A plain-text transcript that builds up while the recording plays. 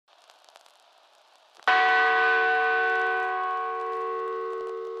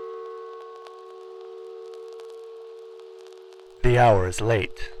The hour is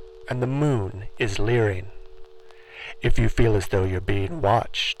late, and the moon is leering. If you feel as though you're being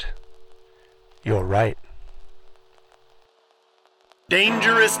watched, you're right.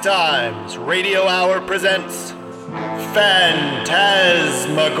 Dangerous Times Radio Hour presents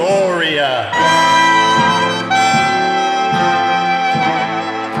Phantasmagoria.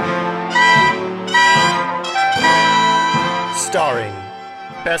 Starring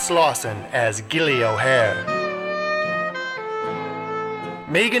Bess Lawson as Gilly O'Hare,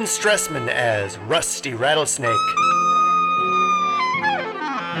 Megan Stressman as Rusty Rattlesnake,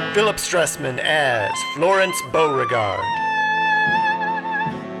 Philip Stressman as Florence Beauregard,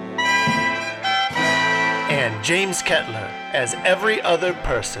 and James Kettler as every other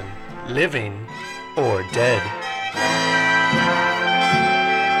person, living or dead.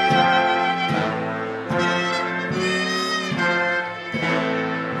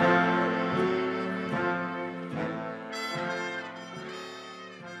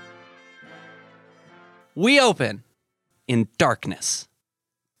 We open in darkness.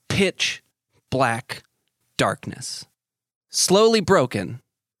 Pitch black darkness. Slowly broken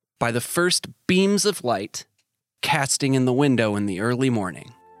by the first beams of light casting in the window in the early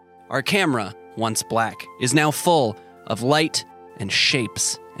morning. Our camera, once black, is now full of light and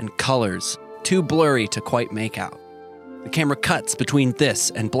shapes and colors, too blurry to quite make out. The camera cuts between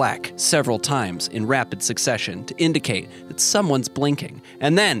this and black several times in rapid succession to indicate that someone's blinking.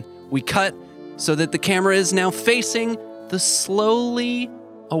 And then we cut so that the camera is now facing the slowly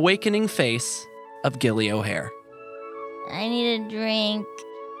awakening face of Gilly O'Hare. I need a drink.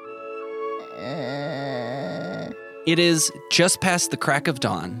 It is just past the crack of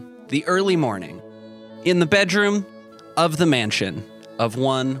dawn, the early morning, in the bedroom of the mansion of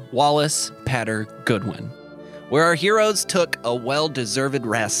one Wallace Patter Goodwin, where our heroes took a well-deserved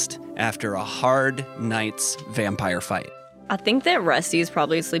rest after a hard night's vampire fight. I think that Rusty's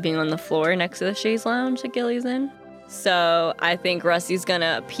probably sleeping on the floor next to the chaise lounge that Gilly's in. So I think Rusty's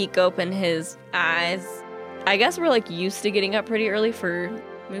gonna peek open his eyes. I guess we're used to getting up pretty early for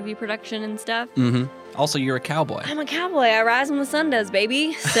movie production and stuff. Mm-hmm. Also, you're a cowboy. I'm a cowboy. I rise when the sun does,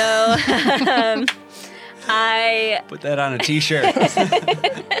 baby. So I put that on a t-shirt.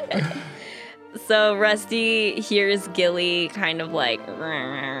 So Rusty hears Gilly kind of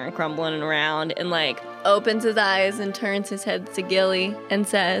crumbling around and opens his eyes and turns his head to Gilly and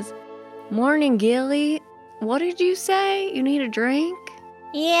says, "Morning, Gilly. What did you say? You need a drink?"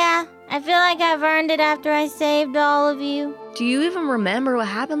 Yeah, I feel like I've earned it after I saved all of you. Do you even remember what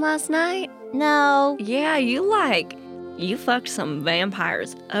happened last night? No. Yeah, you fucked some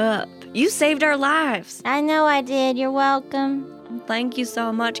vampires up. You saved our lives. I know I did. You're welcome. Thank you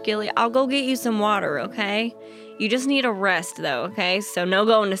so much, Gilly. I'll go get you some water, okay? You just need a rest, though, okay? So no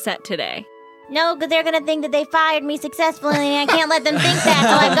going to set today. No, because they're going to think that they fired me successfully, and I can't let them think that,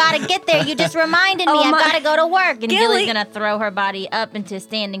 so I've got to get there. You just reminded me I've got to go to work. And Gilly's going to throw her body up into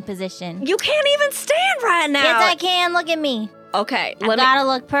standing position. You can't even stand right now. Yes, I can. Look at me. Okay. I've got to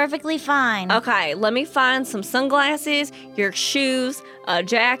look perfectly fine. Okay, let me find some sunglasses, your shoes, a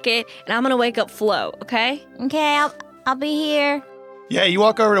jacket, and I'm going to wake up Flo, okay? Okay, I'll be here. Yeah, you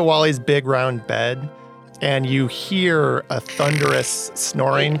walk over to Wally's big round bed, and you hear a thunderous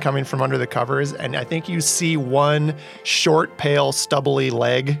snoring coming from under the covers, and I think you see one short, pale, stubbly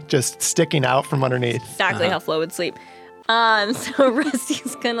leg just sticking out from underneath. Exactly how Flo would sleep. So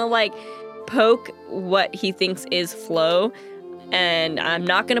Rusty's gonna poke what he thinks is Flo, and I'm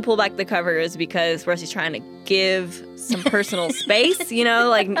not gonna pull back the covers because Rusty's trying to give some personal space,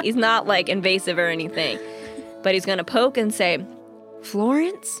 he's not invasive or anything. But he's gonna poke and say,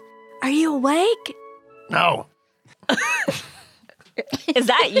 "Florence, are you awake?" No. Is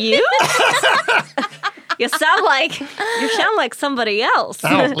that you? You sound like somebody else.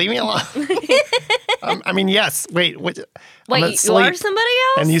 No, leave me alone. Yes. Wait, you are somebody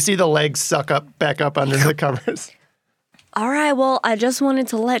else? And you see the legs suck back up under the covers. All right, well, I just wanted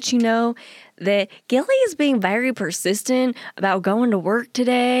to let you know that Gilly is being very persistent about going to work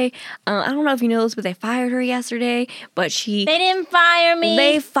today. I don't know if you know this, but they fired her yesterday, but They didn't fire me.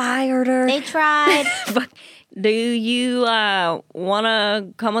 They fired her. They tried. But do you want to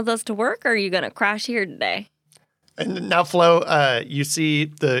come with us to work, or are you going to crash here today? And now, Flo, you see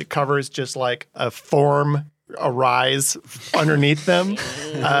the covers just like a form arise underneath them,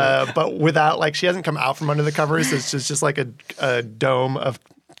 but without, she hasn't come out from under the covers. It's just like a dome of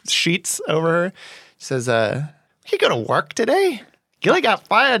sheets over her. She says, you go to work today? Gilly got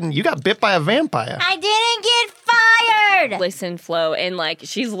fired and you got bit by a vampire. I didn't get fired. word. Listen, Flo, and like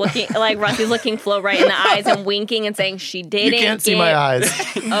she's looking, like Rusty's looking Flo right in the eyes and winking and saying she didn't. You can't see my eyes.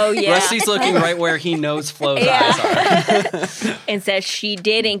 Oh yeah. Rusty's looking right where he knows Flo's eyes are. And says she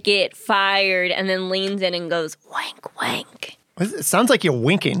didn't get fired, and then leans in and goes wink, wink. It sounds like you're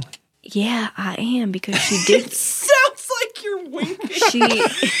winking. Yeah, I am because she did. Sounds like you're winking.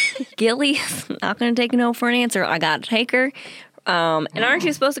 Gilly's not going to take no for an answer. I got to take her. And aren't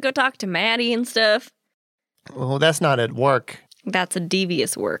you supposed to go talk to Maddie and stuff? Well, that's not at work. That's a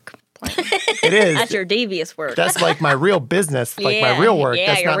devious work plan. It is. That's your devious work. That's like my real business, like my real work. Yeah,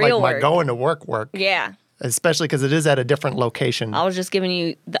 That's your not real like my work. going to work. Yeah. Especially because it is at a different location. I was just giving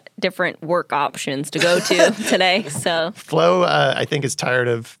you the different work options to go to today. So Flo, I think, is tired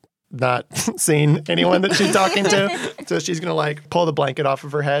of not seeing anyone that she's talking to. So she's going to like pull the blanket off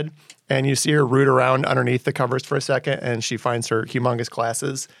of her head. And you see her root around underneath the covers for a second. And she finds her humongous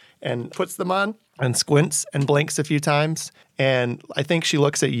glasses and puts them on and squints and blinks a few times. And I think she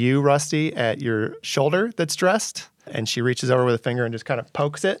looks at you, Rusty, at your shoulder that's dressed. And she reaches over with a finger and just kind of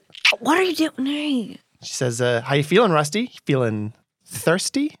pokes it. what are you doing? Hey. She says, how you feeling, Rusty? Feeling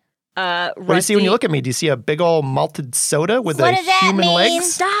thirsty? Rusty, What do you see when you look at me? Do you see a big old malted soda with What a does that human mean?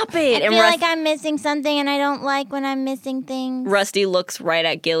 legs? Stop it. I And feel like I'm missing something, and I don't like when I'm missing things. Rusty looks right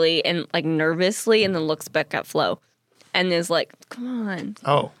at Gilly and like nervously, and then looks back at Flo, and is like, "Come on."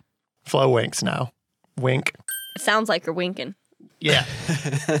 Oh, Flo winks now. Wink. It sounds like you're winking. Yeah.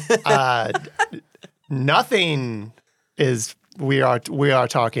 Nothing is. We are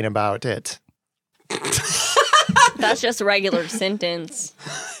talking about it. That's just a regular sentence.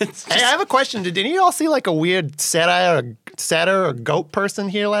 Hey, I have a question. Did any of y'all see like a weird satyr or goat person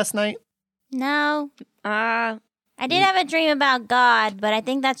here last night? No. I did have a dream about God, but I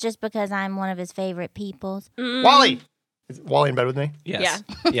think that's just because I'm one of his favorite peoples. Wally! Is Wally in bed with me? Yes.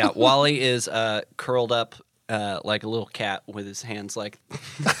 Yeah. Wally is curled up like a little cat with his hands like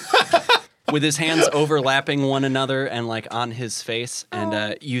with his hands overlapping one another and like on his face.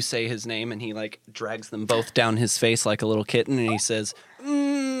 And you say his name and he like drags them both down his face like a little kitten and he says,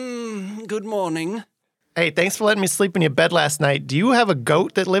 good morning. Hey, thanks for letting me sleep in your bed last night. Do you have a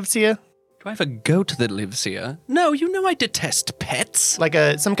goat that lives here? Do I have a goat that lives here? No, you know I detest pets. Like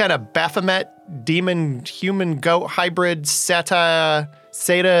some kind of Baphomet demon human goat hybrid Seta.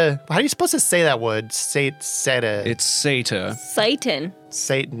 How are you supposed to say that word? Seta. It's Satyr. Satan.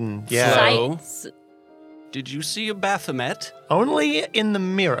 Satan. Yeah. Flo? Sight- Did you see a Baphomet? Only in the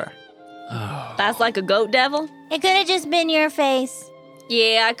mirror. That's like a goat devil? It could have just been your face.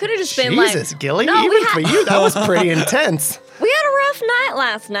 Yeah, I could have just been like. Jesus, Gilly. No, Even for you, that was pretty intense. We had a rough night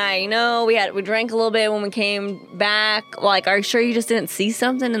last night, you know. We drank a little bit when we came back. Like, are you sure you just didn't see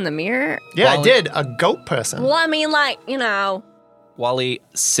something in the mirror? Yeah, I Wally- did. A goat person. Well, I mean, like, you know. Wally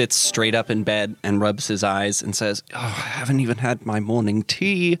sits straight up in bed and rubs his eyes and says, I haven't even had my morning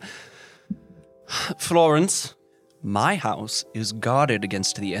tea. Florence, my house is guarded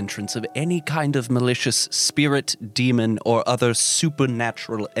against the entrance of any kind of malicious spirit, demon, or other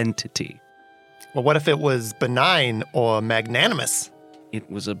supernatural entity. Well, what if it was benign or magnanimous? It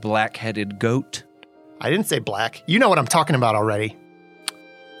was a black-headed goat. I didn't say black. You know what I'm talking about already.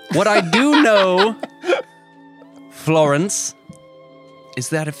 What I do know, Florence, is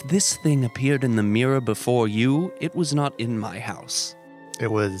that if this thing appeared in the mirror before you, it was not in my house.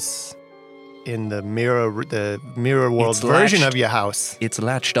 It was in the mirror world It's version latched- of your house. It's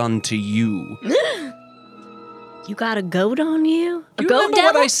latched onto you. You got a goat on you? A You goat remember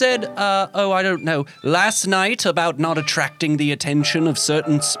devil? what I said, I don't know, last night about not attracting the attention of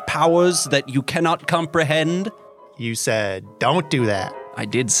certain powers that you cannot comprehend? You said, don't do that. I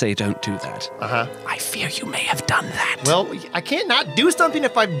did say don't do that. Uh-huh. I fear you may have done that. Well, I can't not do something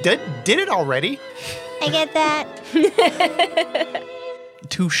if I did it already. I get that.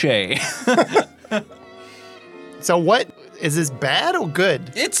 Touche. So what? Is this bad or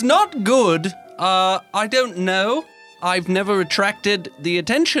good? It's not good. I don't know. I've never attracted the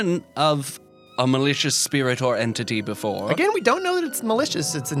attention of a malicious spirit or entity before. Again, we don't know that it's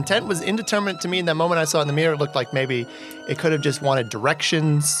malicious. Its intent was indeterminate to me. In that moment I saw it in the mirror, it looked like maybe it could have just wanted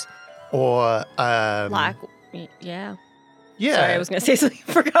directions or... Like, yeah. yeah. Sorry, I was going to say something.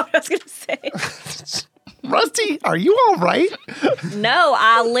 I forgot what I was going to say. Rusty, are you all right? No,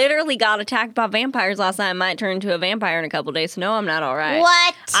 I literally got attacked by vampires last night. I might turn into a vampire in a couple days. So no, I'm not all right.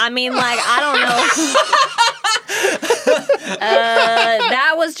 What? I mean, like, I don't know.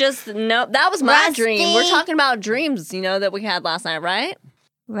 That was my Rusty. dream. We're talking about dreams, you know, that we had last night, right?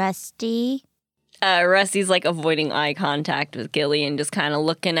 Rusty. Rusty's like avoiding eye contact with Gilly and just kind of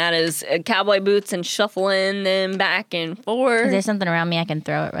looking at his cowboy boots and shuffling them back and forth. Is there something around me I can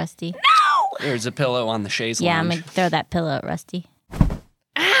throw at Rusty? No! There's a pillow on the chaise Yeah, I'm lounge. gonna throw that pillow at Rusty.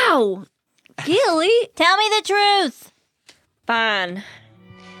 Ow! Gilly! Tell me the truth. Fine.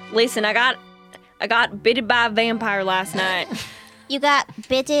 Listen, I got bitten by a vampire last night. You got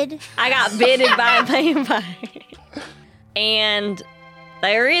bitted. I got bitten by a vampire. And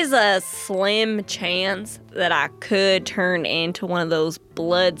there is a slim chance that I could turn into one of those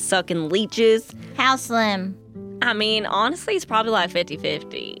blood-sucking leeches. How slim? I mean, honestly, it's probably like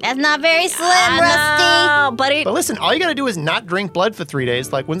 50-50. That's not very slim, Rusty. I know, but But listen, all you gotta do is not drink blood for 3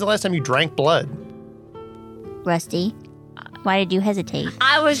 days. Like, when's the last time you drank blood? Rusty, why did you hesitate?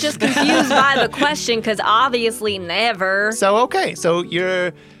 I was just confused by the question because obviously never. So, okay, so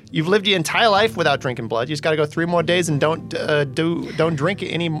you've lived your entire life without drinking blood. You just gotta go 3 more days and don't drink it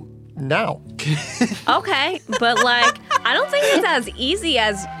any now. Okay, but like, I don't think it's as easy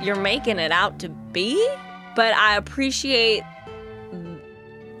as you're making it out to be, but I appreciate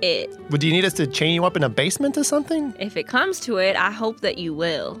it. Well, do you need us to chain you up in a basement or something? If it comes to it, I hope that you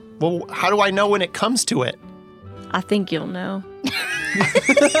will. Well, how do I know when it comes to it? I think you'll know.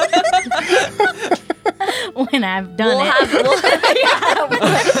 When I've done it.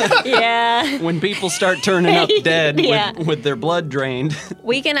 Yeah. When people start turning up dead Yeah. with their blood drained.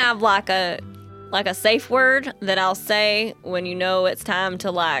 We can have like a safe word that I'll say when you know it's time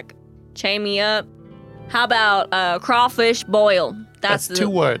to like chain me up. How about crawfish boil? That's 2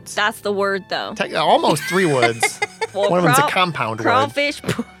 words. That's the word though. Almost 3 words. Well, One of them's a compound word. crawfish.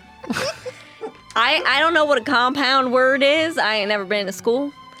 I don't know what a compound word is. I ain't never been to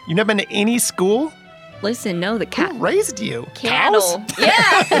school. You never been to any school? Listen, no, the Who raised you? cattle. Cows?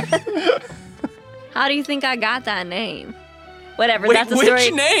 Yeah. How do you think I got that name? Whatever. Wait, that's a story.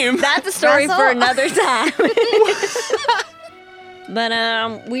 which name? That's a story Russell? for another time.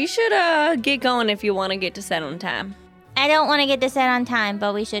 But we should get going if you want to get to set on time. I don't want to get to set on time,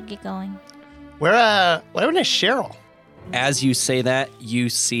 but we should get going. Where is Cheryl? As you say that, you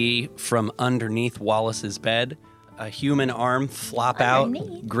see from underneath Wallace's bed a human arm flop out,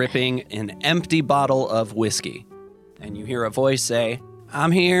 Underneath? gripping an empty bottle of whiskey. And you hear a voice say,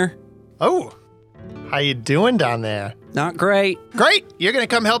 "I'm here." Oh, how you doing down there? Not great. Great, you're gonna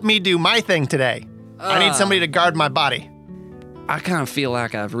come help me do my thing today. I need somebody to guard my body. I kind of feel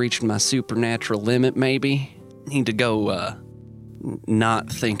like I've reached my supernatural limit, maybe. Need to go,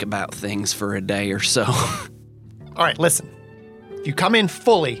 not think about things for a day or so. All right, listen. If you come in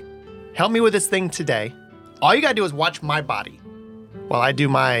fully, help me with this thing today. All you gotta do is watch my body while I do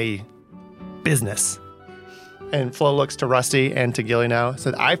my business. And Flo looks to Rusty and to Gilly now.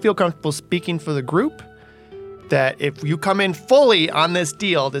 Said, I feel comfortable speaking for the group that if you come in fully on this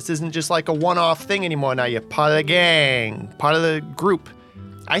deal, this isn't just like a one-off thing anymore. Now you're part of the gang, part of the group.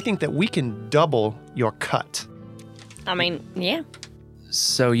 I think that we can double your cut. I mean, yeah.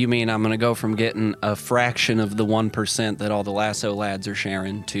 So you mean I'm going to go from getting a fraction of the 1% that all the Lasso lads are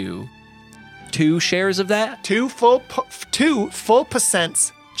sharing to 2 shares of that? 2 full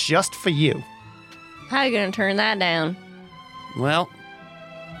percents just for you. How you gonna turn that down? Well,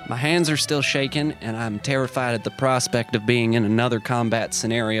 my hands are still shaking, and I'm terrified at the prospect of being in another combat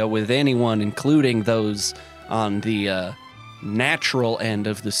scenario with anyone, including those on the natural end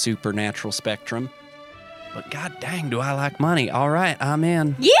of the supernatural spectrum. But god dang, do I like money. All right, I'm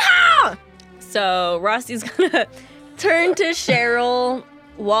in. Yeah! So Rusty's gonna turn to Cheryl,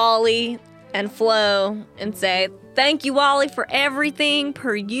 Wally, and Flo and say, "Thank you, Wally, for everything,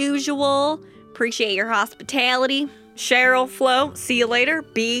 per usual. Appreciate your hospitality. Cheryl, Flo, see you later.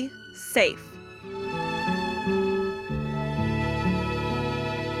 Be safe."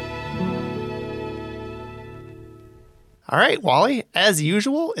 All right, Wally, as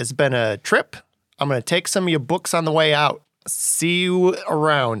usual, it's been a trip. I'm going to take some of your books on the way out. See you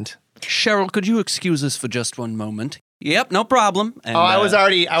around. Cheryl, could you excuse us for just one moment? Yep, no problem. And, I was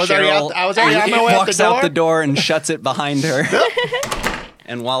already on my way out walks the door. out the door and shuts it behind her.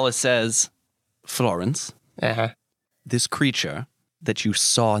 And Wallace says, "Florence, Uh-huh. this creature that you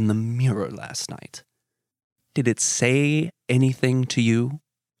saw in the mirror last night, did it say anything to you?"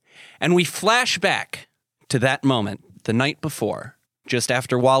 And we flash back to that moment, the night before, just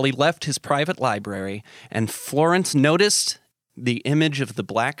after Wally left his private library, and Florence noticed the image of the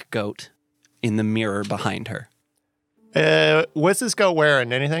black goat in the mirror behind her. What's this goat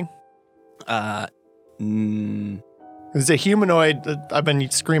wearing? Anything? It's a humanoid. I've been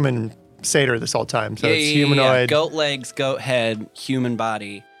screaming satyr this whole time, so it's humanoid. Yeah. Goat legs, goat head, human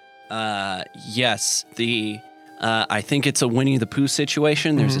body. Yes, I think it's a Winnie the Pooh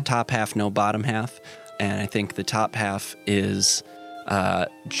situation. There's a top half, no bottom half. And I think the top half is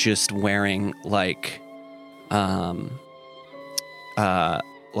just wearing like a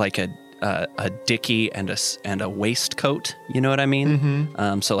a dicky and a waistcoat. You know what I mean?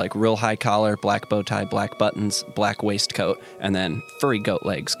 So like real high collar, black bow tie, black buttons, black waistcoat, and then furry goat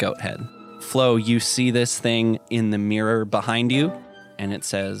legs, goat head. Flo, you see this thing in the mirror behind you, and it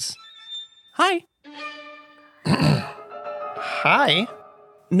says, "Hi." Hi.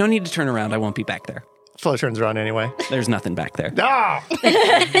 No need to turn around. I won't be back there. Flo turns around anyway. There's nothing back there. Ah!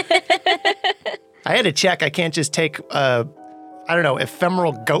 I had to check. I can't just take,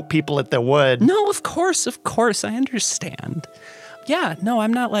 ephemeral goat people at the wood. No, of course, I understand. Yeah, no,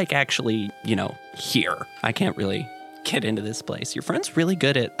 I'm not like actually, here. I can't really get into this place. Your friend's really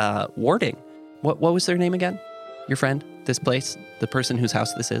good at warding. What was their name again? Your friend? This place? The person whose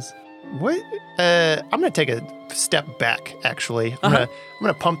house this is? What? I'm going to take a step back, actually. I'm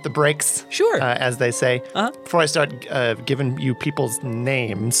gonna pump the brakes. Sure. As they say. Before I start giving you people's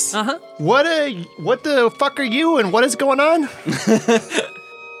names. What the fuck are you and what is going on?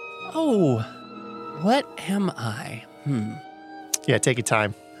 Oh, what am I? Yeah, take your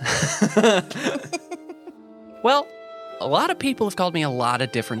time. Well, a lot of people have called me a lot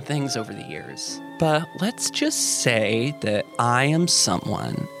of different things over the years. But let's just say that I am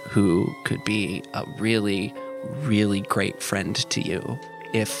someone who could be a really, really great friend to you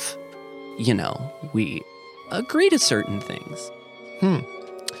if, we agree to certain things.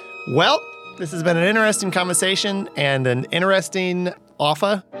 Well, this has been an interesting conversation and an interesting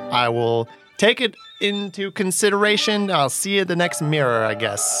offer. I will take it into consideration. I'll see you at the next mirror, I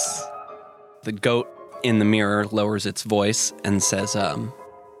guess. The goat in the mirror lowers its voice and says,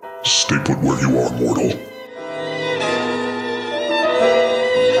 Stay put where you are, mortal.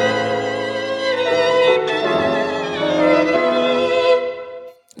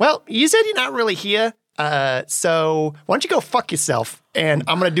 Well, you said you're not really here, so why don't you go fuck yourself, and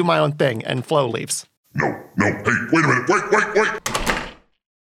I'm going to do my own thing, and Flo leaves. No, hey, wait a minute, wait.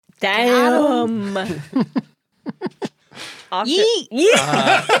 Damn.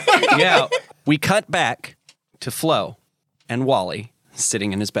 yeah. We cut back to Flo and Wally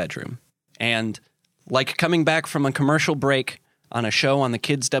sitting in his bedroom. And like coming back from a commercial break on a show on the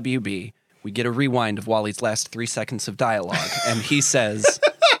Kids WB, we get a rewind of Wally's last 3 seconds of dialogue. And he says,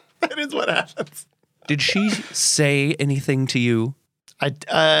 That is what happens. "Did she say anything to you?"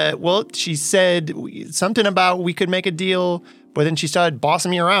 Well, she said something about we could make a deal, but then she started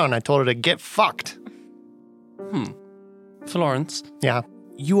bossing me around. I told her to get fucked. Florence, Yeah.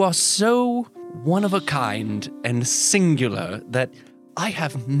 you are so one of a kind and singular that I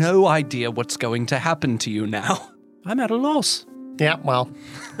have no idea what's going to happen to you now. I'm at a loss. Yeah, well,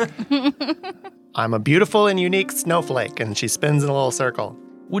 I'm a beautiful and unique snowflake, and she spins in a little circle.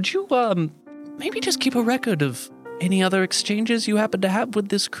 Would you, maybe just keep a record of any other exchanges you happen to have with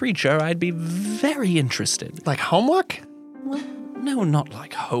this creature? I'd be very interested. Like homework? Well, no, not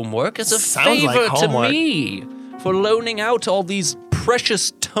like homework. As a Sounds like favor homework. to me for loaning out all these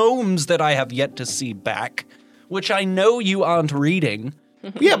precious tomes that I have yet to see back, which I know you aren't reading.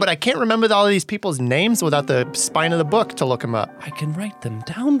 Yeah, but I can't remember all of these people's names without the spine of the book to look them up. I can write them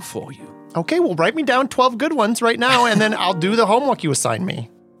down for you. Okay, well, write me down 12 good ones right now, and then I'll do the homework you assign me.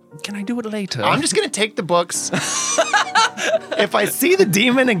 Can I do it later? I'm just going to take the books. If I see the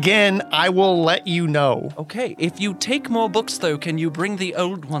demon again, I will let you know. Okay, if you take more books, though, can you bring the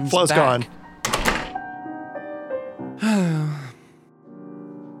old ones Flo's back? gone.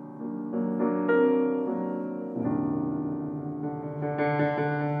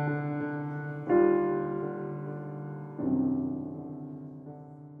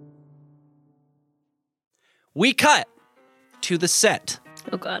 We cut to the set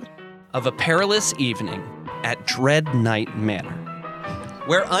Oh, God. of A Perilous Evening at Dread Night Manor,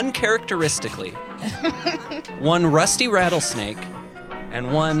 where uncharacteristically, one Rusty Rattlesnake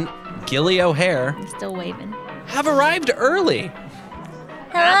and one Gilly O'Hare I'm still waving. have arrived early.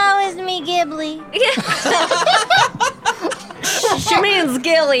 Hello, it's me, Ghibli. She means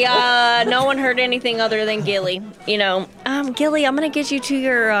Gilly. No one heard anything other than Gilly. Gilly, I'm gonna get you to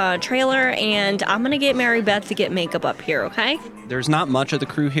your trailer, and I'm gonna get Mary Beth to get makeup up here, okay? There's not much of the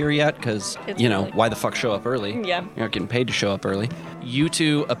crew here yet because, It's early. why the fuck show up early? Yeah. You're not getting paid to show up early. You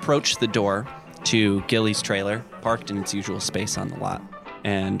two approach the door to Gilly's trailer, parked in its usual space on the lot,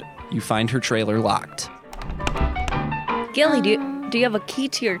 and you find her trailer locked. Gilly, do you have a key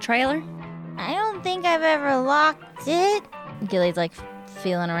to your trailer? I don't think I've ever locked it. Gilly's like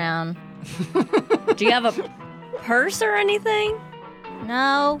feeling around. Do you have a purse or anything?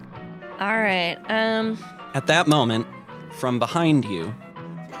 No. All right. At that moment, from behind you,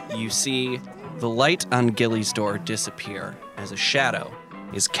 you see the light on Gilly's door disappear as a shadow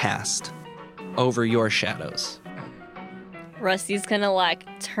is cast over your shadows. Rusty's gonna like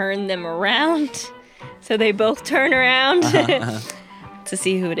turn them around. So they both turn around to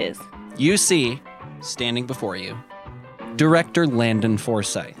see who it is. You see, standing before you, Director Landon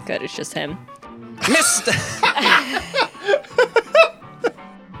Forsyth. Good, it's just him.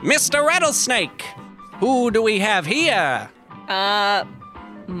 Mr. Rattlesnake, who do we have here?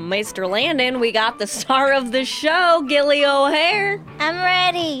 Mr. Landon, we got the star of the show, Gilly O'Hare. I'm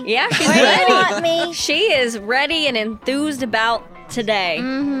ready. Yeah, she's Where do ready. you want me? She is ready and enthused about today.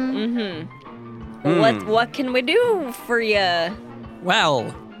 What can we do for you?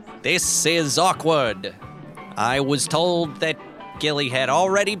 Well, this is awkward. I was told that Gilly had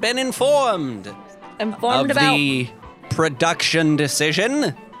already been informed Informed of about the production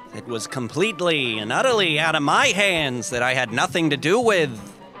decision. It was completely and utterly out of my hands that I had nothing to do with.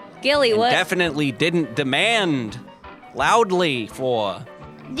 Gilly. And What? definitely didn't demand loudly for.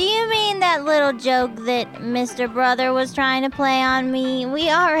 Do you mean that little joke that Mr. Brother was trying to play on me? We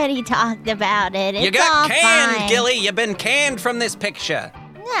already talked about it. It's You got all canned, fine. Gilly. You've been canned from this picture.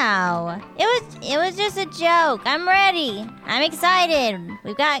 No, it was just a joke. I'm ready. I'm excited.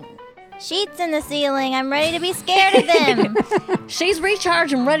 We've got sheets in the ceiling. I'm ready to be scared of them. She's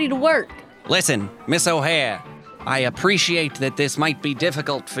recharged and ready to work. Listen, Miss O'Hare, I appreciate that this might be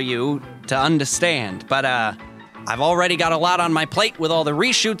difficult for you to understand, but I've already got a lot on my plate with all the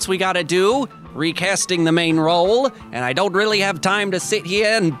reshoots we gotta do, recasting the main role, and I don't really have time to sit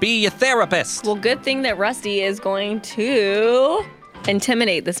here and be your therapist. Well, good thing that Rusty is going to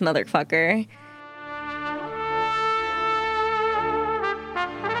intimidate this motherfucker.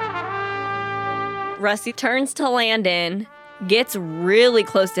 Rusty turns to Landon, gets really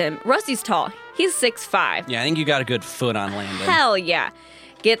close to him. Rusty's tall. He's 6'5". Yeah, I think you got a good foot on Landon. Hell yeah.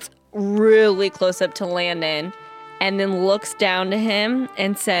 Gets really close up to Landon and then looks down to him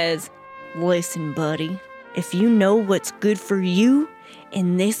and says, "Listen, buddy, if you know what's good for you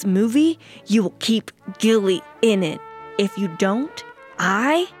in this movie, you will keep Gilly in it. If you don't,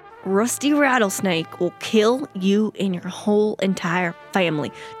 I, Rusty Rattlesnake, will kill you and your whole entire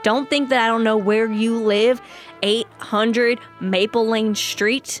family. Don't think that I don't know where you live, 800 Maple Lane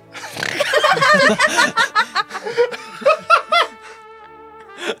Street."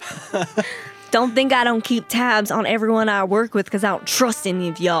 Don't think I don't keep tabs on everyone I work with because I don't trust any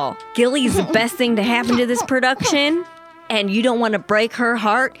of y'all. Gilly's the best thing to happen to this production, and you don't want to break her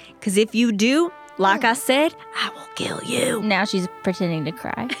heart, because if you do, like I said, I will kill you. Now she's pretending to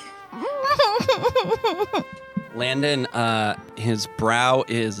cry. Landon, his brow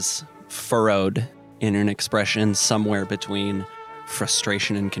is furrowed in an expression somewhere between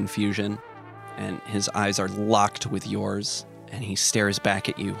frustration and confusion, and his eyes are locked with yours, and he stares back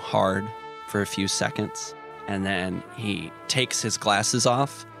at you hard for a few seconds, and then he takes his glasses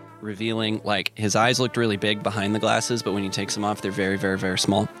off, revealing, like, his eyes looked really big behind the glasses, but when he takes them off, they're very, very, very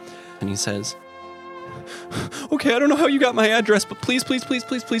small, and he says, "Okay, I don't know how you got my address, but please, please, please,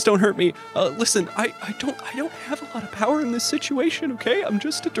 please, please don't hurt me. Listen, I don't have a lot of power in this situation, okay? I'm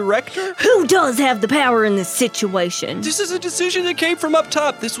just a director. Who does have the power in this situation? This is a decision that came from up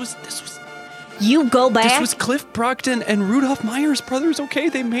top. This was You go back. This was Cliff Brockton and Rudolph Myers brothers, okay?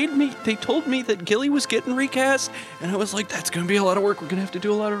 They told me that Gilly was getting recast, and I was like, that's gonna be a lot of work. We're gonna have to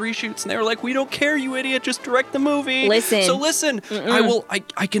do a lot of reshoots. And they were like, we don't care, you idiot, just direct the movie. Listen. So listen,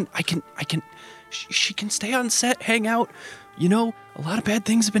 I can, she can stay on set, hang out. You know, a lot of bad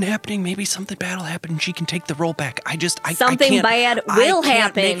things have been happening. Maybe something bad will happen and she can take the role back. Something bad will happen. I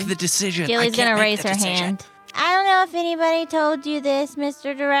can't make the decision. Gilly's gonna raise her hand. I don't know if anybody told you this,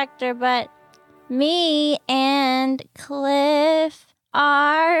 Mr. Director, but me and Cliff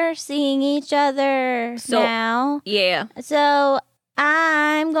are seeing each other now. Yeah. So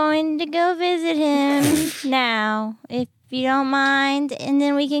I'm going to go visit him now, if you don't mind, and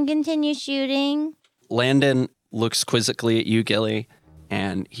then we can continue shooting. Landon looks quizzically at you, Gilly,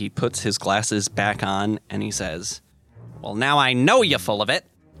 and he puts his glasses back on and he says, "Well, now I know you're full of it.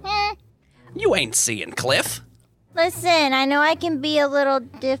 You ain't seeing Cliff. Listen, I know I can be a little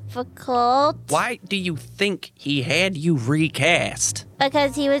difficult. Why do you think he had you recast?"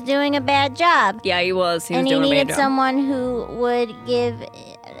 Because he was doing a bad job. Yeah, he was. He was And he doing a bad needed job. someone who would give,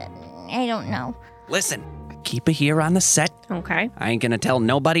 I don't know. Listen, keep it here on the set. Okay. I ain't gonna tell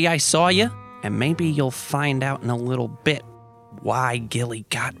nobody I saw you, and maybe you'll find out in a little bit why Gilly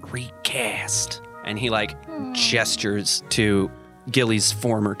got recast. And he, gestures to Gilly's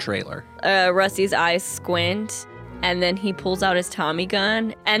former trailer. Rusty's eyes squint, and then he pulls out his Tommy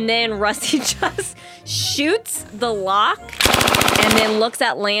gun, and then Rusty just shoots the lock, and then looks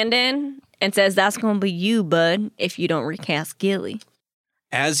at Landon and says, "That's gonna be you, bud, if you don't recast Gilly."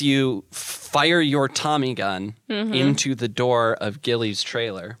 As you fire your Tommy gun into the door of Gilly's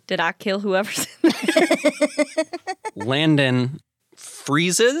trailer, Did I kill whoever's in there? Landon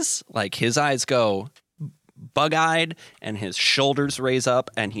freezes, like his eyes go bug-eyed and his shoulders raise up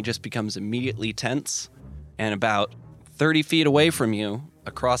and he just becomes immediately tense. And about 30 feet away from you,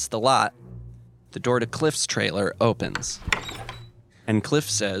 across the lot, the door to Cliff's trailer opens. And Cliff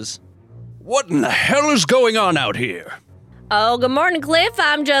says, "What in the hell is going on out here?" Oh, good morning, Cliff.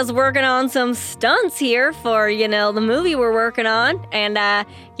 I'm just working on some stunts here for, the movie we're working on. And,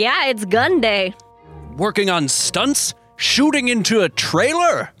 yeah, it's gun day. Working on stunts? Shooting into a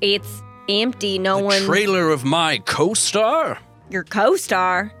trailer? It's empty. No The one... trailer of my co-star? Your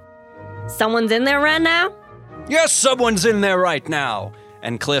co-star? Someone's in there right now? Yes, someone's in there right now.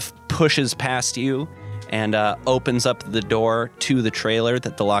 And Cliff pushes past you and opens up the door to the trailer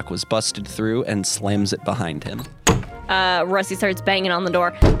that the lock was busted through and slams it behind him. Rusty starts banging on the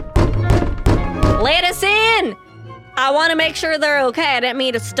door. Let us in! I want to make sure they're okay. I didn't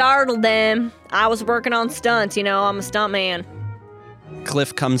mean to startle them. I was working on stunts, I'm a stunt man.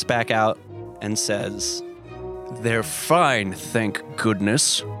 Cliff comes back out and says, "They're fine, thank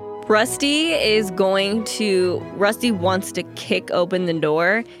goodness." Rusty wants to kick open the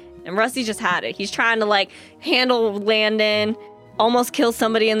door, and Rusty just had it. He's trying to, handle Landon, almost kill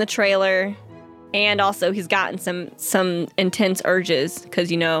somebody in the trailer, and also he's gotten some intense urges, because,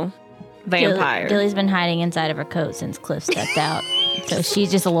 vampire. Gilly's been hiding inside of her coat since Cliff stepped out, so she's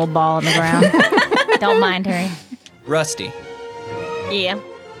just a little ball on the ground. Don't mind her. Rusty, Yeah.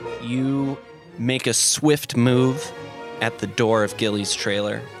 you make a swift move at the door of Gilly's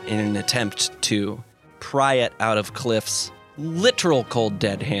trailer in an attempt to pry it out of Cliff's literal cold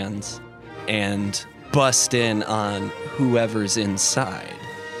dead hands and bust in on whoever's inside.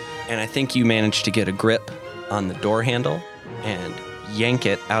 And I think you managed to get a grip on the door handle and yank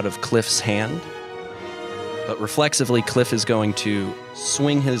it out of Cliff's hand. But reflexively, Cliff is going to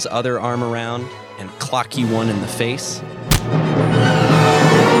swing his other arm around and clock you one in the face.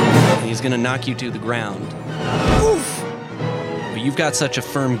 And he's going to knock you to the ground. Oof! But you've got such a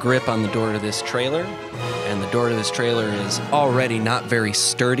firm grip on the door to this trailer, and the door to this trailer is already not very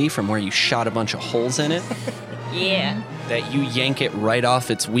sturdy from where you shot a bunch of holes in it, Yeah. that you yank it right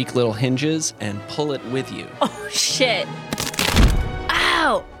off its weak little hinges and pull it with you. Oh, shit.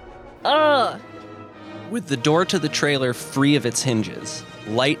 Ow! Ugh. With the door to the trailer free of its hinges,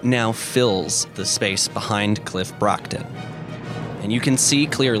 light now fills the space behind Cliff Brockton. And you can see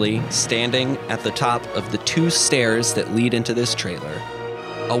clearly, standing at the top of the 2 stairs that lead into this trailer,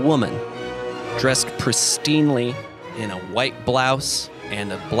 a woman dressed pristinely in a white blouse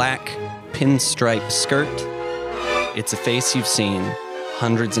and a black pinstripe skirt. It's a face you've seen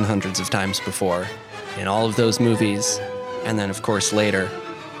hundreds and hundreds of times before in all of those movies, and then, of course, later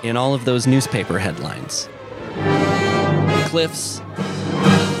in all of those newspaper headlines. Cliff's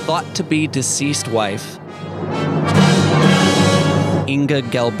thought-to-be deceased wife, Inga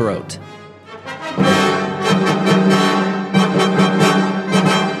Gelbrot.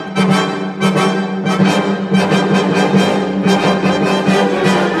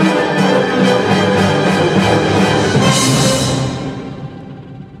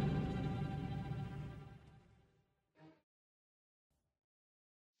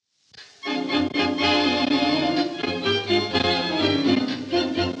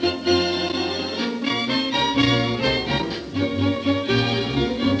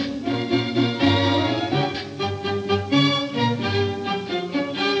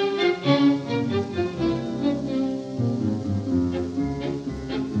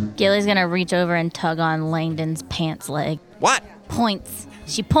 Gilly's gonna reach over and tug on Langdon's pants leg. What? Points.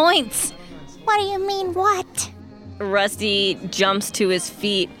 She points. What do you mean, what? Rusty jumps to his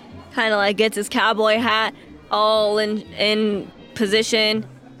feet, kind of gets his cowboy hat all in position,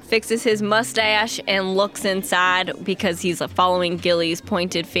 fixes his mustache, and looks inside because he's following Gilly's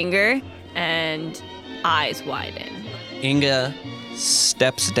pointed finger, and eyes widen. Inga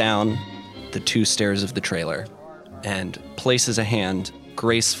steps down the 2 stairs of the trailer and places a hand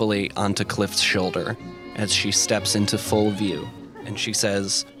gracefully onto Cliff's shoulder as she steps into full view. And she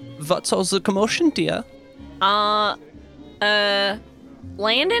says, "What's all the commotion, dear?"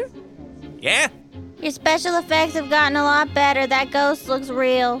 Landon? Yeah? Your special effects have gotten a lot better. That ghost looks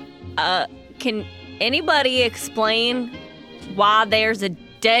real. Can anybody explain why there's a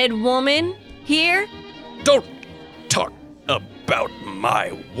dead woman here? Don't talk about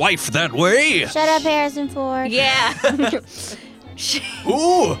my wife that way. Shut up, Harrison Ford. Yeah.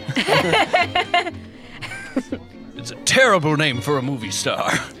 Ooh. It's a terrible name for a movie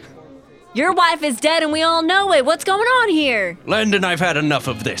star. Your wife is dead and we all know it. What's going on here? Landon, I've had enough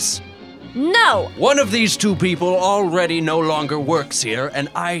of this. No. One of these two people already no longer works here, and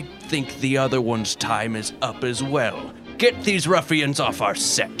I think the other one's time is up as well. Get these ruffians off our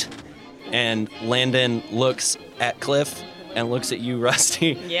set. And Landon looks at Cliff and looks at you,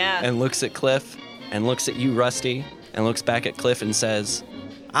 Rusty. Yeah. And looks at Cliff and looks at you, Rusty, and looks back at Cliff and says,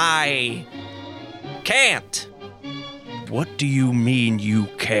 I can't. What do you mean you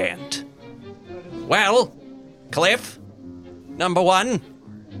can't? Well, Cliff, number one.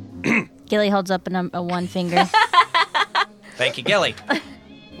 Gilly holds up a one finger. Thank you, Gilly.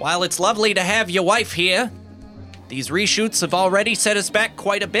 While it's lovely to have your wife here, these reshoots have already set us back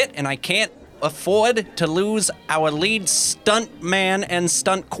quite a bit, and I can't afford to lose our lead stunt man and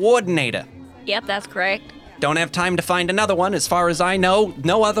stunt coordinator. Yep, that's correct. Don't have time to find another one. As far as I know,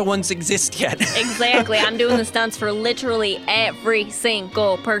 no other ones exist yet. Exactly. I'm doing the stunts for literally every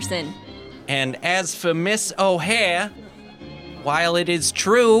single person. And as for Miss O'Hare, while it is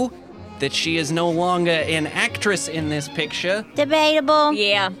true that she is no longer an actress in this picture, Debatable.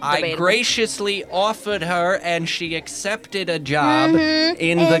 Yeah, I debatable. graciously offered her and she accepted a job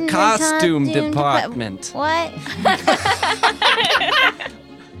in the costume department. What?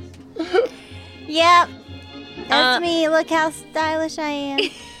 Yep. That's me. Look how stylish I am.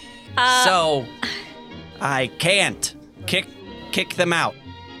 So, I can't kick them out.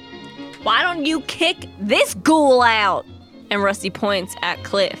 Why don't you kick this ghoul out? And Rusty points at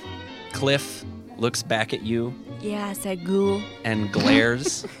Cliff. Cliff looks back at you Yeah, I said ghoul. and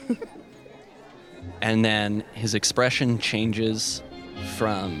glares. And then his expression changes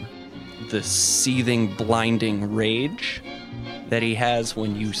from the seething, blinding rage that he has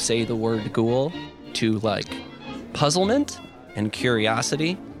when you say the word ghoul to like puzzlement and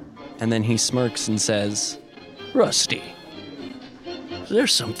curiosity. And then he smirks and says, Rusty, is there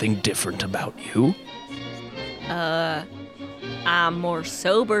something different about you? I'm more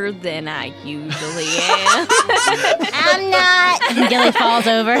sober than I usually am. I'm not. And Gilly falls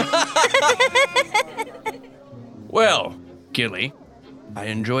over. Well, Gilly, I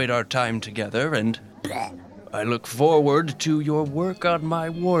enjoyed our time together and I look forward to your work on my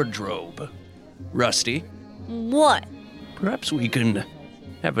wardrobe. Rusty, What? perhaps we can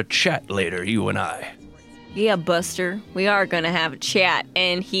have a chat later, you and I. Yeah, Buster, we are gonna have a chat.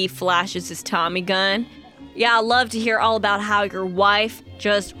 And he flashes his Tommy gun. Yeah, I'd love to hear all about how your wife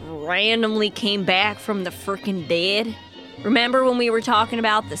just randomly came back from the freaking dead. Remember when we were talking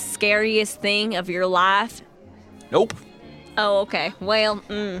about the scariest thing of your life? Nope. Oh, okay. Well,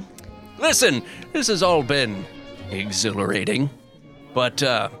 Listen, this has all been exhilarating, but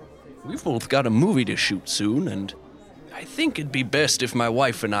we've both got a movie to shoot soon, and I think it'd be best if my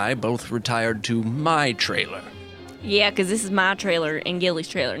wife and I both retired to my trailer. yeah, because this is my trailer and Gilly's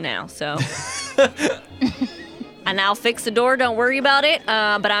trailer now, so. And I'll fix the door, don't worry about it.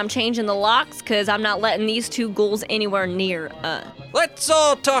 But I'm changing the locks because I'm not letting these two ghouls anywhere near Let's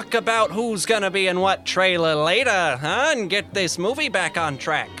all talk about who's gonna be in what trailer later, huh? And get this movie back on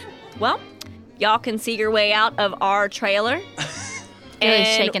track. Well, y'all can see your way out of our trailer. Gilly's And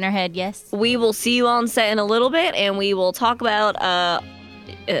shaking her head, yes. we will see you on set in a little bit, and we will talk about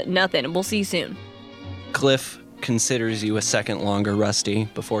nothing. We'll see you soon. Cliff considers you a second longer, Rusty,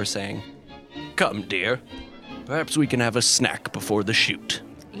 before saying, Come, dear. Perhaps we can have a snack before the shoot.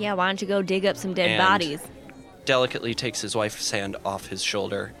 Yeah, why don't you go dig up some dead And bodies? Delicately takes his wife's hand off his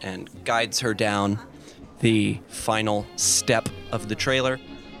shoulder and guides her down the final step of the trailer.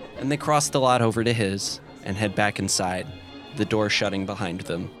 And they cross the lot over to his and head back inside, the door shutting behind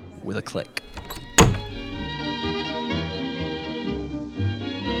them with a click.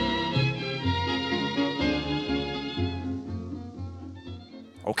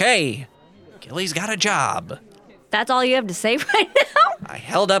 Okay, Gilly's got a job. That's all you have to say right now? I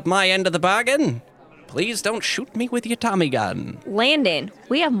held up my end of the bargain. Please don't shoot me with your Tommy gun. Landon,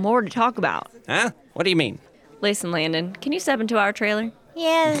 we have more to talk about. Huh? What do you mean? Listen, Landon, can you step into our trailer?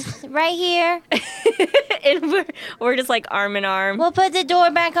 Yes, right here. And we're just like arm in arm. We'll put the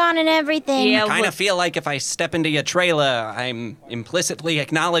door back on and everything. Yeah. Kind of feel like if I step into your trailer, I'm implicitly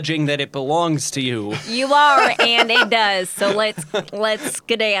acknowledging that it belongs to you. You are, and it does. So let's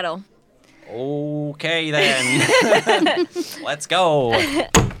skedaddle. Okay then. Let's go.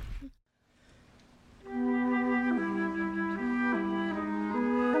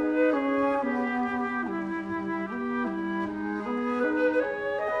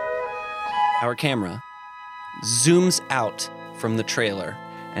 Our camera zooms out from the trailer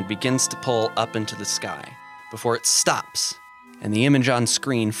and begins to pull up into the sky before it stops, and the image on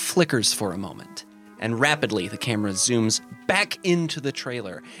screen flickers for a moment, And rapidly, the camera zooms back into the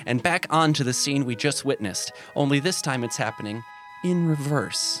trailer and back onto the scene we just witnessed. Only this time it's happening in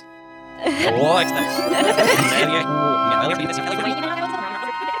reverse.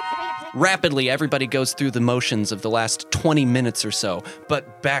 Rapidly, everybody goes through the motions of the last 20 minutes or so,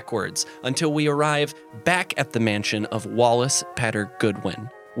 but backwards, until we arrive back at the mansion of Wallace Patter Goodwin,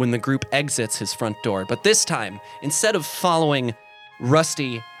 when the group exits his front door. But this time, instead of following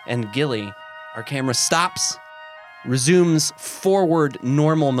Rusty and Gilly, our camera stops, resumes forward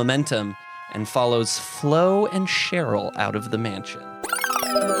normal momentum, and follows Flo and Cheryl out of the mansion.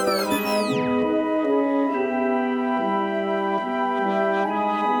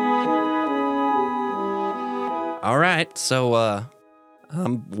 All right, so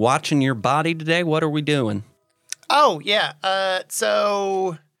I'm watching your body today. What are we doing? Oh, yeah.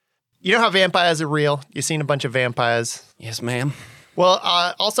 So, you know how vampires are real? You've seen a bunch of vampires. Yes, ma'am. Well,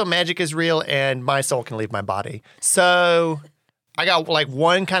 also magic is real and my soul can leave my body. So, I got like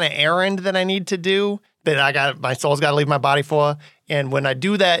one kind of errand that I need to do that my soul's got to leave my body for. And when I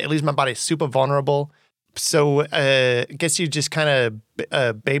do that, it leaves my body super vulnerable. So, I guess you just kind of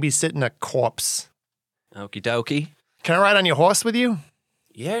babysitting a corpse. Okie dokie. Can I ride on your horse with you?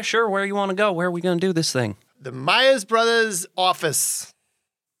 Yeah, sure. Where you want to go? Where are we going to do this thing? The Myers Brothers office.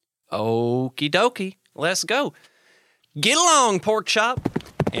 Okie dokie. Let's go. Get along, Pork Chop.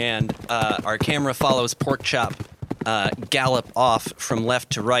 And our camera follows Pork Chop gallop off from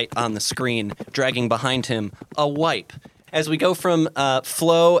left to right on the screen, dragging behind him a wipe. As we go from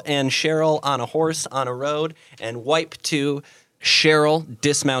Flo and Cheryl on a horse on a road, and wipe to Cheryl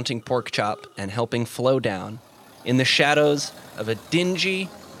dismounting Pork Chop and helping Flo down in the shadows of a dingy,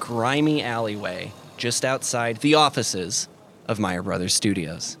 grimy alleyway just outside the offices of Meyer Brothers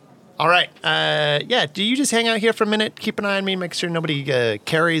Studios. All right. Yeah, do you just hang out here for a minute, keep an eye on me, make sure nobody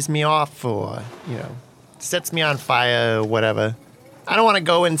carries me off or, sets me on fire or whatever. I don't want to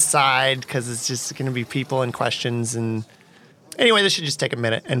go inside because it's just going to be people and questions. And anyway, this should just take a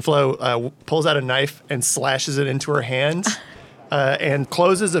minute. And Flo pulls out a knife and slashes it into her hand. And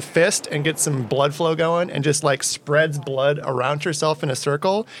closes a fist and gets some blood flow going and just like spreads blood around herself in a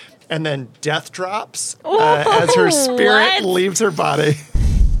circle. And then death drops as her spirit leaves her body.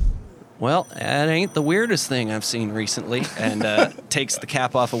 Well, that ain't the weirdest thing I've seen recently. And takes the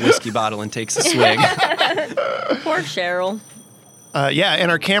cap off a whiskey bottle and takes a swig. Poor Cheryl. Yeah,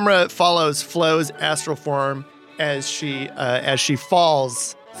 and our camera follows Flo's astral form as she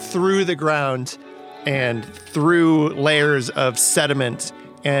falls through the ground and through layers of sediment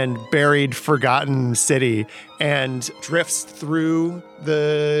and buried, forgotten city, and drifts through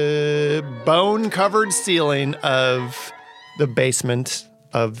the bone-covered ceiling of the basement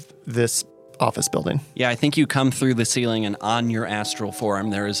of this office building. Yeah, I think you come through the ceiling, and on your astral form,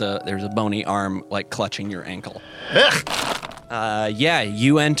 there's a bony arm like clutching your ankle. Ugh! Yeah,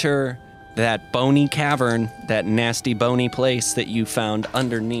 you enter that bony cavern, that nasty bony place that you found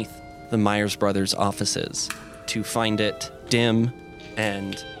underneath the Myers Brothers offices, to find it dim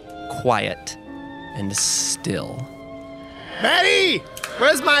and quiet and still. Maddie!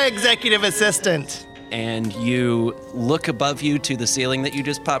 Where's my executive assistant? And you look above you to the ceiling that you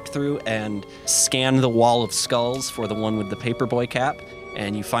just popped through and scan the wall of skulls for the one with the paperboy cap,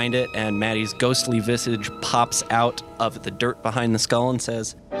 and you find it, and Maddie's ghostly visage pops out of the dirt behind the skull and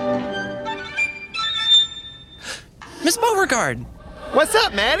says, Miss Beauregard! What's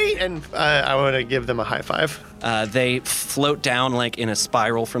up, Maddie? And I want to give them a high five. They float down like in a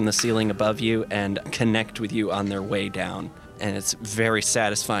spiral from the ceiling above you and connect with you on their way down. And it's very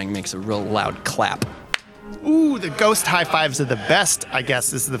satisfying, makes a real loud clap. Ooh, the ghost high fives are the best, I guess.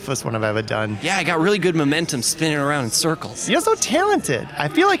 This is the first one I've ever done. Yeah, I got really good momentum spinning around in circles. You're so talented. I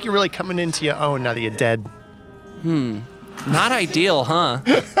feel like you're really coming into your own now that you're dead. Not ideal, huh?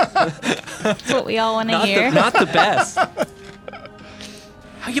 That's what we all want to hear. Not the best.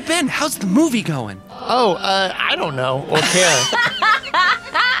 How you been? How's the movie going? Oh, I don't know or care.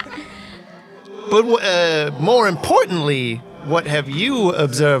 But more importantly, what have you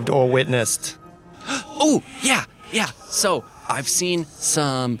observed or witnessed? Oh, yeah. So, I've seen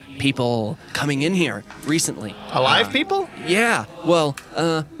some people coming in here recently. Alive people? Yeah, well,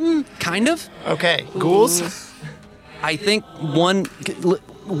 kind of. Okay, ghouls? I think one,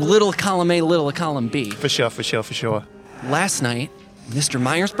 little column A, little column B. For sure. Last night, Mr.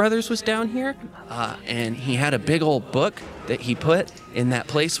 Myers Brothers was down here, and he had a big old book that he put in that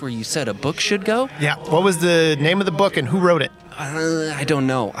place where you said a book should go. Yeah, what was the name of the book and who wrote it? I don't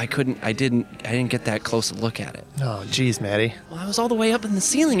know. I didn't get that close a look at it. Oh, geez, Maddie. Well, I was all the way up in the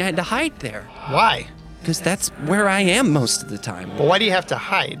ceiling. I had to hide there. Why? Because that's where I am most of the time. Well, why do you have to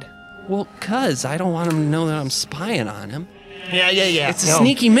hide? Well, cuz I don't want him to know that I'm spying on him. Yeah. It's a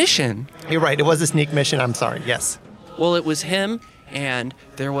sneaky mission. You're right. It was a sneak mission. I'm sorry. Yes. Well, it was him, and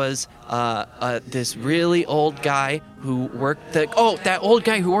there was this really old guy who worked that old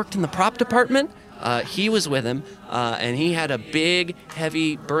guy who worked in the prop department. He was with him, and he had a big,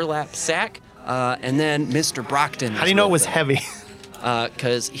 heavy burlap sack. And then Mr. Brockton. How do you know it was heavy?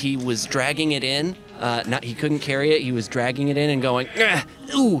 Because he was dragging it in. He couldn't carry it. He was dragging it in and going,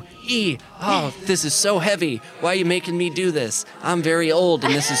 ooh, oh, this is so heavy. Why are you making me do this? I'm very old,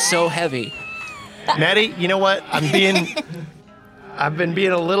 and this is so heavy. Maddie, you know what? I've been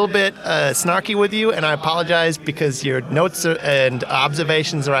being a little bit snarky with you, and I apologize because your notes and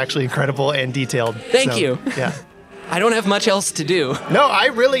observations are actually incredible and detailed. Thank you. Yeah. I don't have much else to do. No, I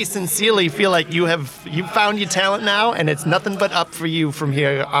really sincerely feel like you found your talent now, and it's nothing but up for you from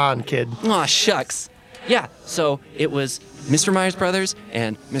here on, kid. Aw, shucks. Yeah, so it was Mr. Myers Brothers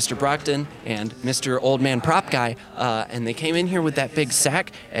and Mr. Brockton and Mr. Old Man Prop Guy, and they came in here with that big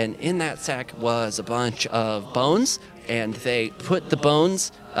sack, and in that sack was a bunch of bones, and they put the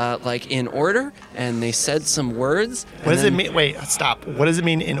bones in order, and they said some words. What does it mean? Wait, stop. What does it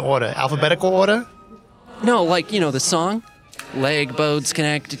mean in order? Alphabetical order? No, the song. Leg bones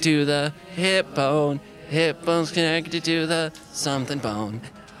connected to the hip bones connected to the something bone.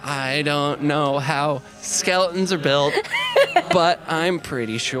 I don't know how skeletons are built, but I'm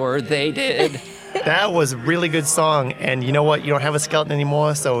pretty sure they did. That was a really good song, and you know what? You don't have a skeleton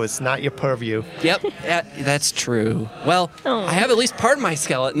anymore, so it's not your purview. Yep, that's true. Well, I have at least part of my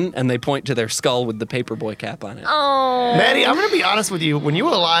skeleton, and they point to their skull with the paperboy cap on it. Oh. Maddie, I'm going to be honest with you. When you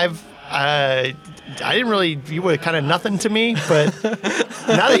were alive, you were kind of nothing to me, but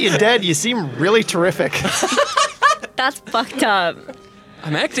now that you're dead, you seem really terrific. That's fucked up.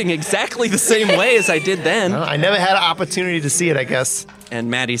 I'm acting exactly the same way as I did then. Well, I never had an opportunity to see it, I guess.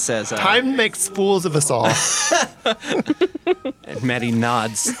 And Maddie says... Time makes fools of us all. And Maddie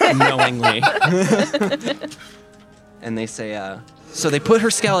nods knowingly. And they say, so they put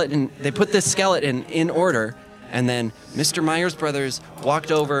this skeleton in order, and then Mr. Myers Brothers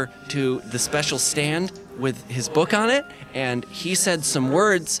walked over to the special stand with his book on it, and he said some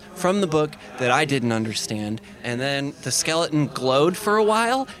words from the book that I didn't understand, and then the skeleton glowed for a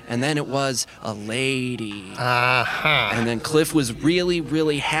while, and then it was a lady. Uh-huh. And then Cliff was really,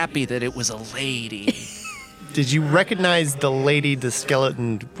 really happy that it was a lady. Did you recognize the lady the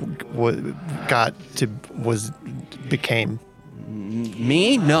skeleton became?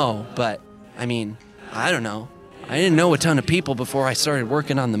 Me? No, but, I mean, I don't know. I didn't know a ton of people before I started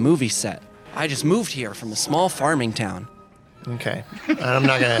working on the movie set. I just moved here from a small farming town. Okay. I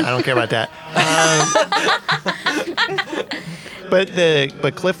don't care about that.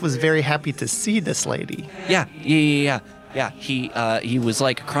 But Cliff was very happy to see this lady. Yeah. He was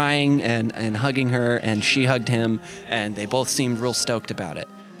like crying and hugging her, and she hugged him, and they both seemed real stoked about it.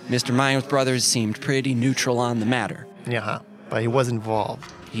 Mr. Myers Brothers seemed pretty neutral on the matter. Yeah, but he was involved.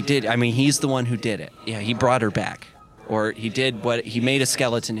 He did. I mean, he's the one who did it. Yeah, he brought her back. Or he made a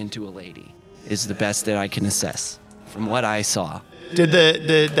skeleton into a lady, is the best that I can assess from what I saw. Did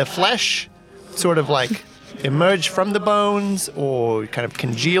the flesh sort of like emerge from the bones, or kind of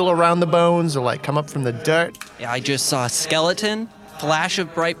congeal around the bones, or like come up from the dirt? I just saw skeleton, flash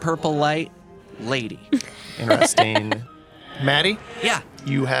of bright purple light, lady. Interesting. Maddie? Yeah.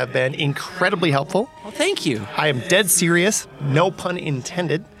 You have been incredibly helpful. Well, thank you. I am dead serious, no pun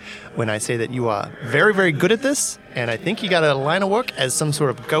intended, when I say that you are very, very good at this, and I think you got a line of work as some sort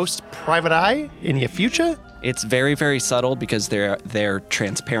of ghost private eye in your future. It's very, very subtle because they're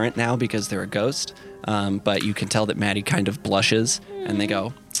transparent now because they're a ghost, but you can tell that Maddie kind of blushes, and they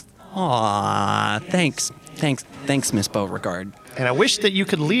go, "Aw, thanks, Miss Beauregard." And I wish that you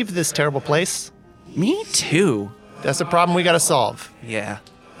could leave this terrible place. Me too. That's a problem we got to solve. Yeah.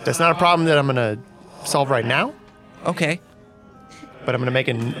 That's not a problem that I'm going to solve right now, Okay. but I'm going to make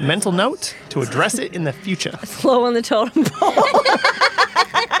a mental note to address it in the future. Slow on the totem pole.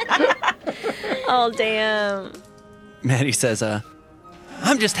 Oh, damn. Maddie says, I'm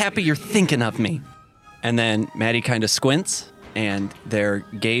just happy you're thinking of me. And then Maddie kind of squints, and their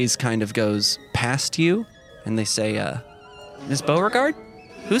gaze kind of goes past you, and they say, Miss Beauregard?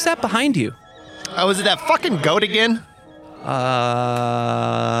 Who's that behind you? Oh, is it that fucking goat again?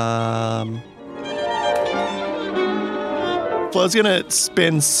 Flo's gonna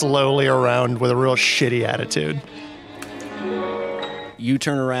spin slowly around with a real shitty attitude. You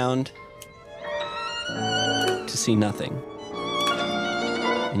turn around to see nothing.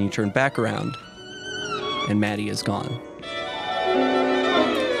 And you turn back around, and Maddie is gone.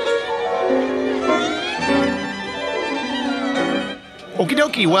 Okie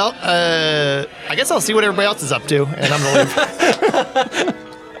dokie. Well, I guess I'll see what everybody else is up to, and I'm gonna leave.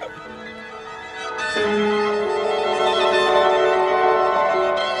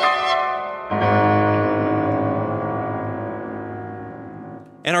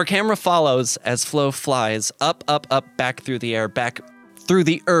 And our camera follows as Flo flies up, back through the air, back through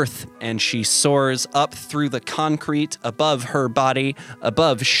the earth, and she soars up through the concrete above her body,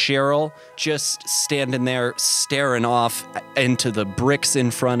 above Cheryl, just standing there staring off into the bricks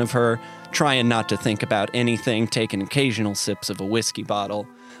in front of her, trying not to think about anything, taking occasional sips of a whiskey bottle.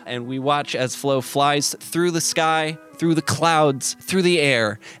 And we watch as Flo flies through the sky, through the clouds, through the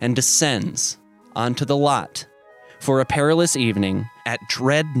air, and descends onto the lot for a perilous evening at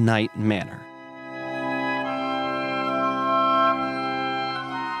Dread Night Manor.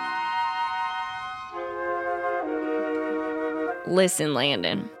 Listen,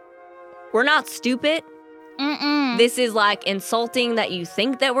 Landon. We're not stupid. Mm-mm. This is like insulting that you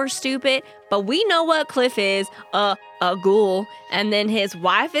think that we're stupid, but we know what Cliff is, a ghoul, and then his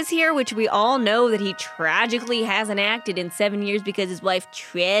wife is here, which we all know that he tragically hasn't acted in 7 years because his wife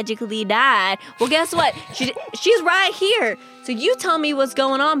tragically died. Well, guess what? She's right here. So you tell me what's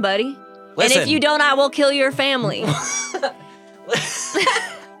going on, buddy. Listen. And if you don't, I will kill your family.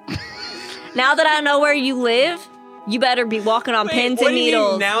 Now that I know where you live, you better be walking on pins and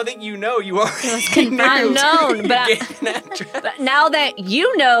needles. Now that you know, you already I've known, but now that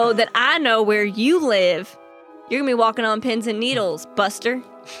you know that I know where you live, you're gonna be walking on pins and needles, Buster.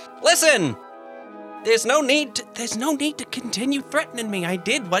 Listen! There's no need to continue threatening me. I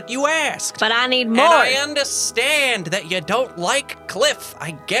did what you asked. But I need more. And I understand that you don't like Cliff.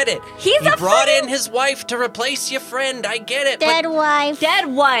 I get it. He brought in his wife to replace your friend. I get it. Dead wife.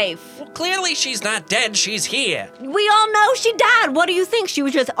 Dead wife. Well, clearly she's not dead. She's here. We all know she died. What do you think? She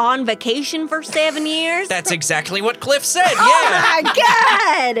was just on vacation for 7 years? That's exactly what Cliff said, yeah. Oh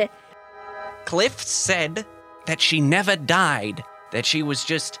my God! Cliff said that she never died, that she was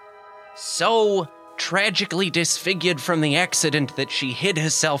just so tragically disfigured from the accident that she hid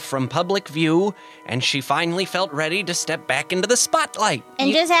herself from public view, and she finally felt ready to step back into the spotlight.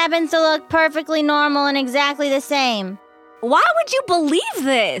 And just happens to look perfectly normal and exactly the same. Why would you believe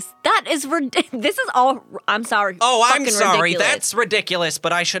this? That is this is all. I'm sorry. Oh, I'm fucking sorry. ridiculous. That's ridiculous,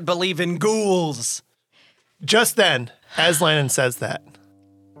 but I should believe in ghouls. Just then, as Landon says that,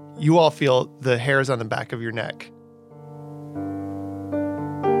 you all feel the hairs on the back of your neck.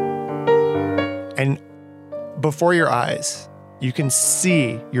 And before your eyes, you can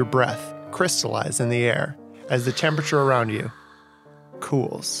see your breath crystallize in the air as the temperature around you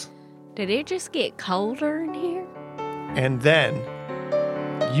cools. Did it just get colder in here? And then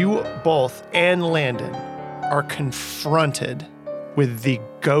you both and Landon are confronted with the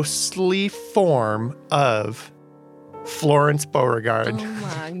ghostly form of Florence Beauregard, Oh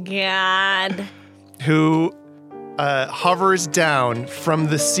my God. who hovers down from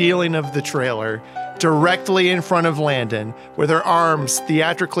the ceiling of the trailer directly in front of Landon with her arms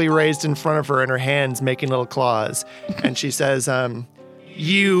theatrically raised in front of her and her hands making little claws. And she says,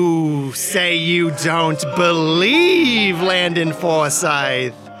 you say you don't believe Landon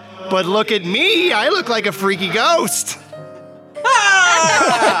Forsyth, but look at me. I look like a freaky ghost.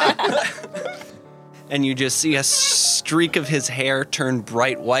 And you just see a streak of his hair turn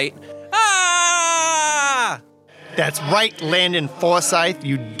bright white. That's right, Landon Forsyth,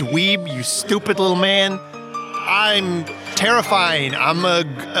 you dweeb, you stupid little man. I'm terrifying. I'm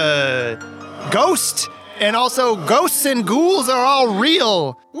a ghost, and also ghosts and ghouls are all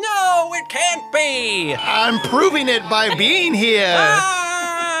real. No, it can't be. I'm proving it by being here.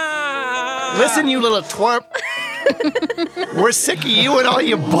 Listen, you little twerp. We're sick of you and all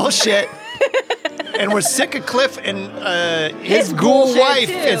your bullshit. And we're sick of Cliff and his ghoul bullshit, wife.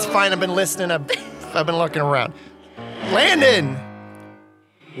 too. It's fine, I've been listening. I've been looking around. Landon,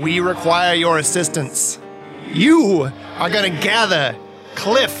 we require your assistance. You are gonna gather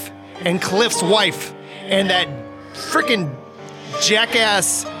Cliff and Cliff's wife and that frickin'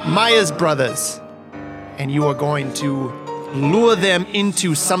 jackass Myers brothers, and you are going to lure them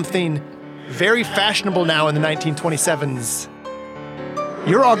into something very fashionable now in the 1927s.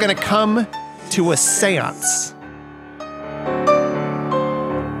 You're all gonna come to a seance.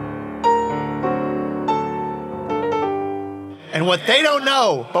 And what they don't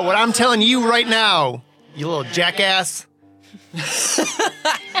know, but what I'm telling you right now, you little jackass,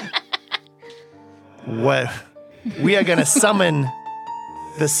 what we are gonna summon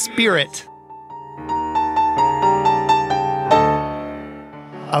the spirit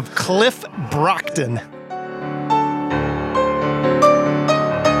of Cliff Brockton.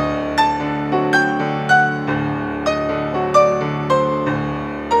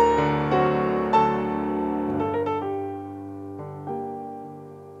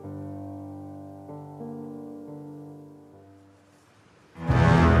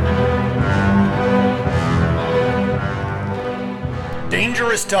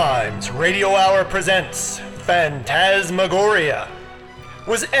 Horrorous Times Radio Hour presents Phantasmagoria.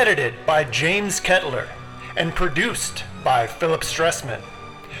 Was edited by James Kettler and produced by Philip Stressman,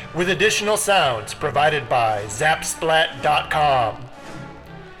 with additional sounds provided by Zapsplat.com.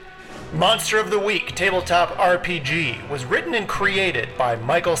 Monster of the Week Tabletop RPG was written and created by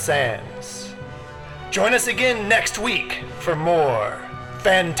Michael Sands. Join us again next week for more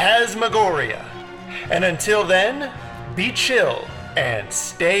Phantasmagoria. And until then, be chill and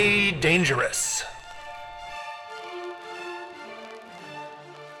stay dangerous.